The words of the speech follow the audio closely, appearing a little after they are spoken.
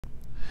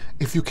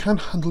If you can't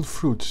handle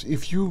fruits,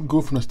 if you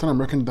go from a standard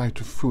American diet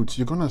to fruits,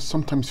 you're gonna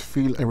sometimes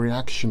feel a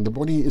reaction. The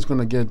body is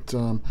gonna get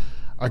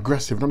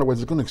aggressive. In other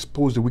words, it's gonna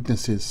expose the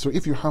weaknesses. So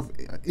if you have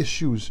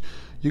issues,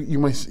 you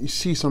might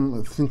see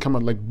something come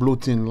out like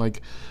bloating,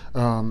 like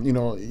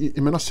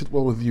it may not sit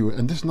well with you.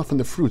 And this is not from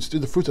the fruits.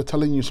 The fruits are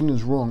telling you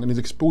something's wrong and it's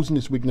exposing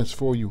this weakness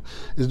for you.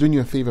 It's doing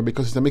you a favor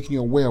because they're making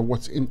you aware of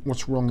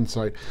what's wrong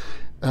inside.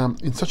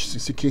 In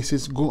such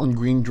cases, go on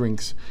green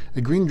drinks.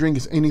 A green drink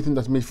is anything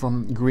that's made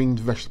from green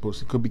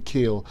vegetables. It could be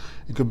kale,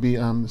 it could be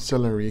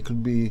celery, it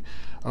could be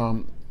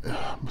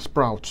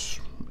sprouts,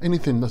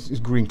 anything that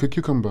is green,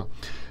 cucumber.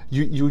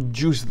 You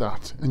juice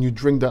that and you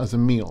drink that as a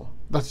meal.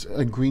 That's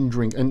a green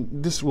drink, and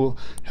this will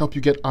help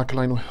you get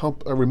alkaline, will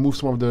help remove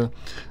some of the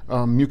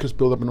mucus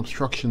buildup and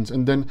obstructions,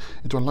 and then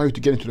it will allow you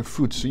to get into the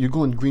fruits. So you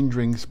go on green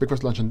drinks,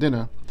 breakfast, lunch, and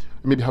dinner,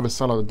 and maybe have a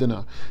salad at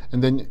dinner,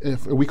 and then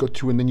a week or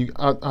two, and then you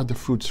add the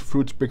fruits,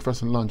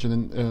 breakfast and lunch,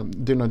 and then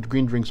dinner,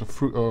 green drinks or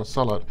fruit or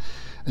salad,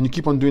 and you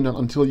keep on doing that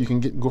until you can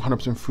go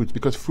 100% fruits,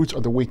 because fruits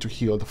are the way to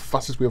heal. The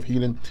fastest way of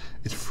healing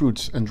is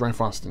fruits and dry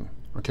fasting.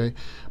 Okay,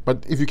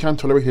 but if you can't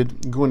tolerate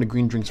it, go on the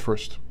green drinks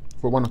first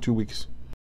for 1 or 2 weeks.